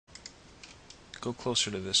go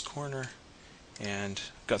closer to this corner, and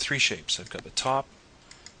I've got three shapes. I've got the top,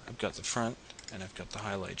 I've got the front, and I've got the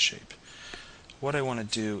highlight shape. What I want to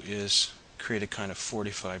do is create a kind of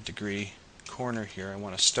 45-degree corner here. I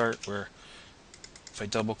want to start where, if I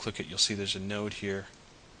double click it, you'll see there's a node here,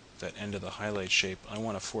 that end of the highlight shape. I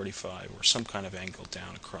want a 45 or some kind of angle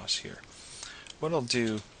down across here. What I'll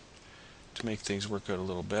do to make things work out a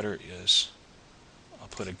little better is I'll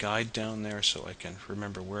put a guide down there so I can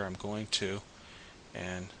remember where I'm going to,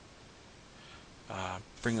 and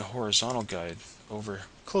bring a horizontal guide over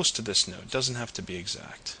close to this node. It doesn't have to be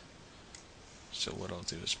exact. So what I'll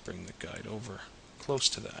do is bring the guide over close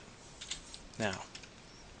to that. Now,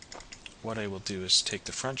 what I will do is take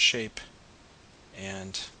the front shape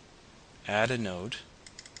and add a node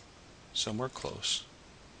somewhere close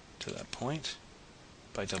to that point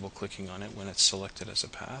by double-clicking on it when it's selected as a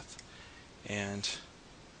path. And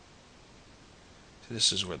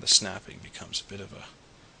this is where the snapping becomes a bit of a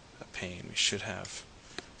pain. We should have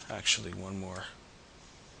actually one more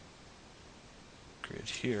grid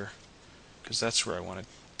here, because that's where I wanted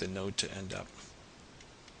the node to end up.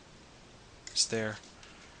 It's there.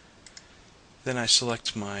 Then I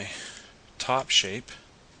select my top shape,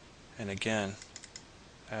 and again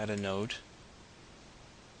add a node.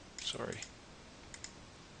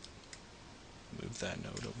 Move that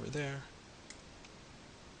node over there,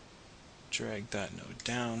 drag that node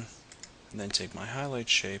down, and then take my highlight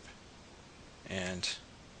shape and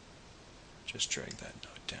just drag that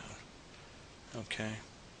node down. Okay.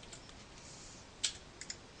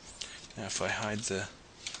 Now if I hide the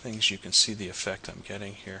things, you can see the effect I'm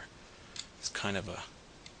getting here. It's kind of a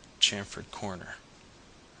chamfered corner.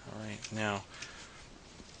 Alright, now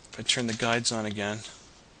if I turn the guides on again,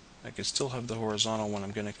 I can still have the horizontal one.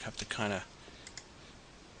 I'm going to have to kind of,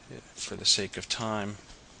 for the sake of time,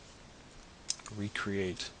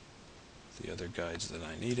 recreate the other guides that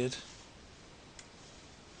I needed,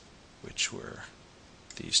 which were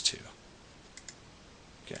these two.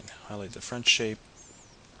 Again, highlight the front shape,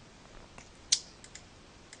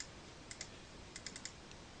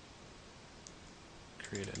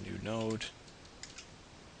 create a new node,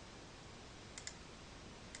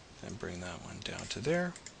 then bring that one down to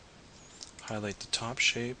there, highlight the top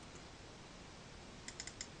shape,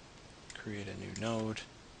 create a new node,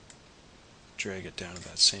 drag it down to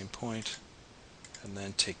that same point, and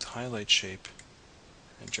then take the highlight shape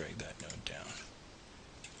and drag that node down.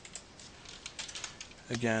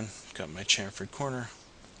 Again, got my chamfered corner,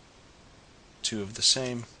 two of the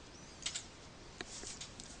same,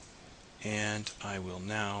 and I will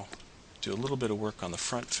now do a little bit of work on the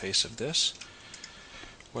front face of this.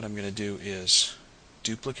 What I'm going to do is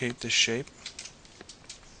duplicate this shape,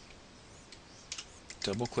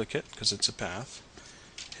 double click it because it's a path,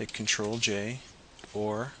 hit Control J,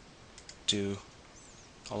 or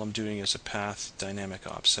all I'm doing is a path dynamic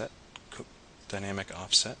offset,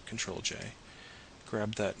 Control J,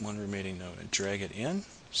 grab that one remaining node and drag it in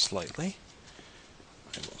slightly.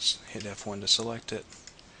 I will hit F1 to select it.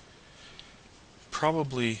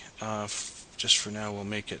 Probably, just for now, we'll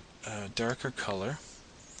make it a darker color,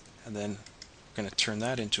 and then we're going to turn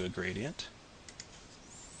that into a gradient.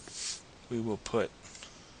 We will put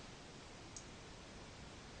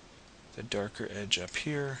the darker edge up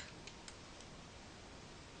here,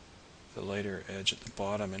 the lighter edge at the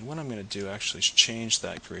bottom, and what I'm going to do actually is change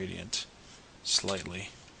that gradient slightly.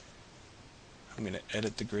 I'm going to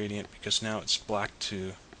edit the gradient because now it's black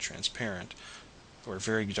to transparent, or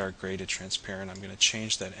very dark gray to transparent. I'm going to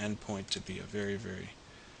change that endpoint to be a very, very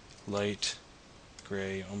light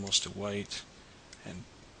gray, almost a white, and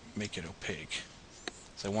make it opaque.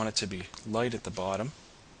 So I want it to be light at the bottom.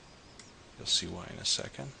 You'll see why in a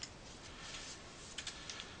second.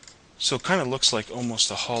 So it kind of looks like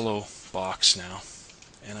almost a hollow box now.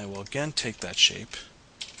 And I will again take that shape,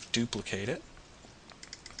 duplicate it.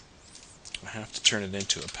 I have to turn it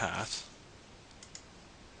into a path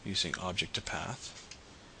using Object to Path.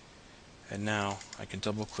 And now I can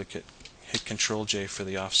double click it, hit Control J for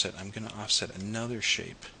the offset. I'm going to offset another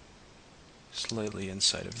shape slightly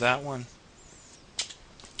inside of that one.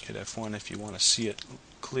 Hit F1 if you want to see it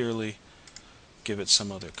clearly. Give it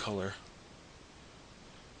some other color,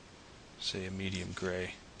 say a medium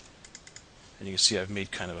gray. And you can see I've made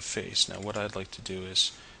kind of a face. Now what I'd like to do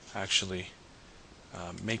is actually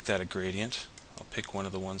make that a gradient. I'll pick one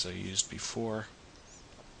of the ones I used before.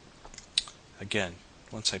 Again,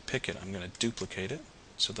 once I pick it, I'm going to duplicate it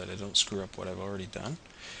so that I don't screw up what I've already done.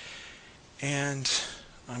 And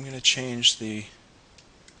I'm going to change the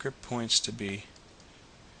grip points to be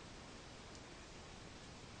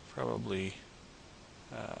probably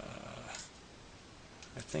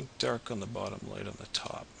I think dark on the bottom, light on the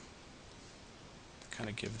top. Kind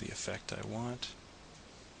of give the effect I want.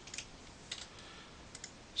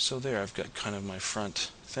 So there, I've got kind of my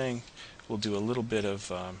front thing. We'll do a little bit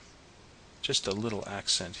of just a little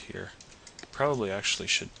accent here. Probably actually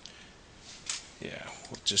should, yeah,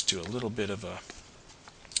 we'll just do a little bit of a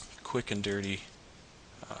quick and dirty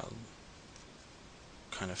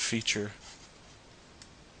kind of feature.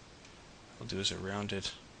 We'll do is a rounded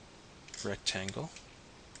rectangle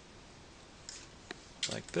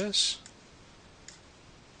like this.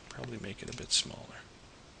 Probably make it a bit smaller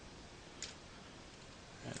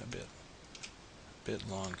and a bit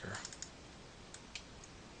longer.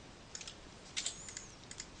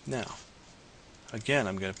 Now, again,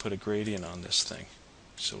 I'm going to put a gradient on this thing.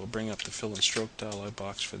 So we'll bring up the fill and stroke dialog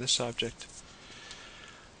box for this object.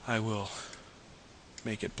 I will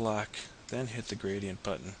make it black, then hit the gradient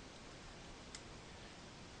button.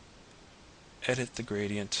 Edit the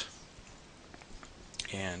gradient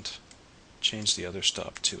and change the other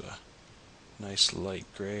stop to a nice light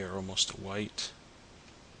gray or almost a white.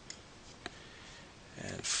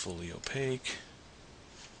 And fully opaque.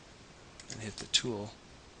 And hit the tool.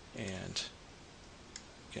 And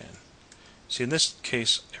again, see, in this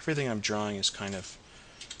case, everything I'm drawing is kind of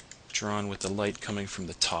drawn with the light coming from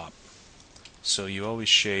the top. So you always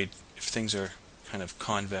shade, if things are kind of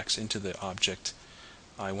convex into the object,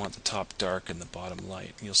 I want the top dark and the bottom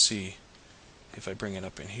light. And you'll see, if I bring it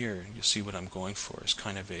up in here, you'll see what I'm going for is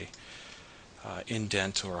kind of a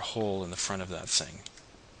indent or a hole in the front of that thing.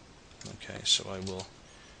 Okay, so I will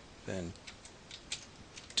then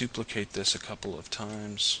duplicate this a couple of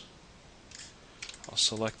times. I'll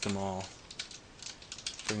select them all,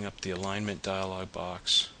 bring up the alignment dialog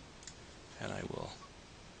box, and I will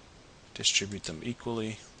distribute them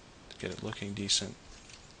equally to get it looking decent.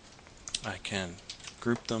 I can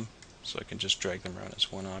group them, so I can just drag them around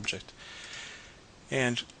as one object.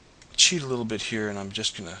 And cheat a little bit here, and I'm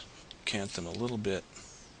just going to cant them a little bit,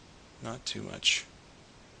 not too much,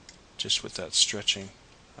 just with that stretching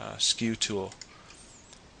skew tool.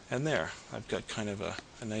 And there, I've got kind of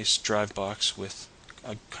a nice drive box with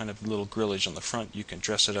a kind of little grillage on the front. You can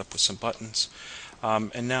dress it up with some buttons.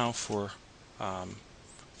 And now for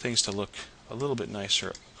things to look a little bit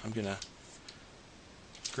nicer, I'm going to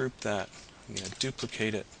group that. I'm going to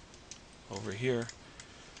duplicate it over here.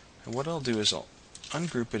 And what I'll do is I'll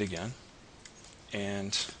ungroup it again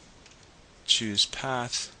and choose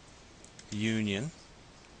Path Union.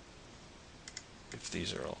 If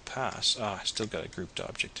these are all paths, I still got a grouped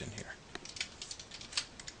object in here.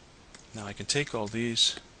 Now I can take all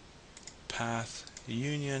these, Path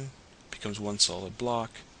Union becomes one solid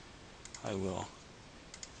block. I will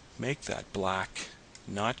make that black,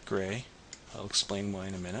 not gray. I'll explain why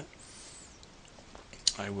in a minute.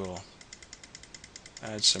 I will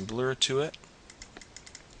add some blur to it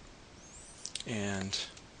and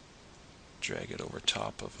drag it over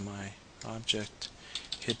top of my object.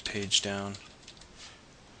 Hit page down.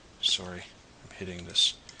 Sorry, I'm hitting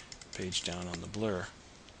this page down on the blur.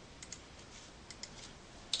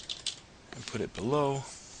 And put it below,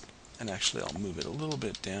 and actually I'll move it a little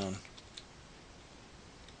bit down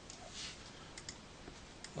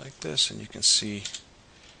like this, and you can see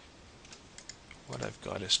what I've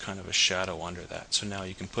got is kind of a shadow under that. So now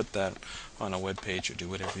you can put that on a web page or do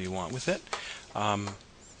whatever you want with it.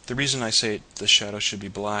 The reason I say the shadow should be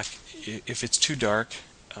black, if it's too dark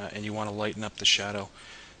and you want to lighten up the shadow,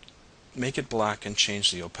 make it black and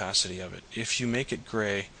change the opacity of it. If you make it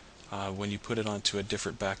gray, when you put it onto a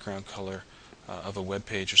different background color of a web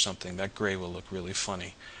page or something, that gray will look really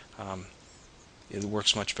funny. It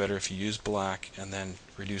works much better if you use black and then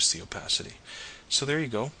reduce the opacity. So there you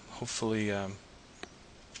go. Hopefully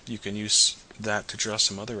you can use that to draw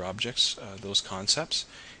some other objects, those concepts,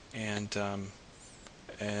 and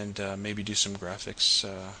maybe do some graphics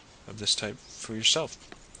of this type for yourself.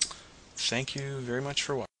 Thank you very much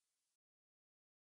for watching.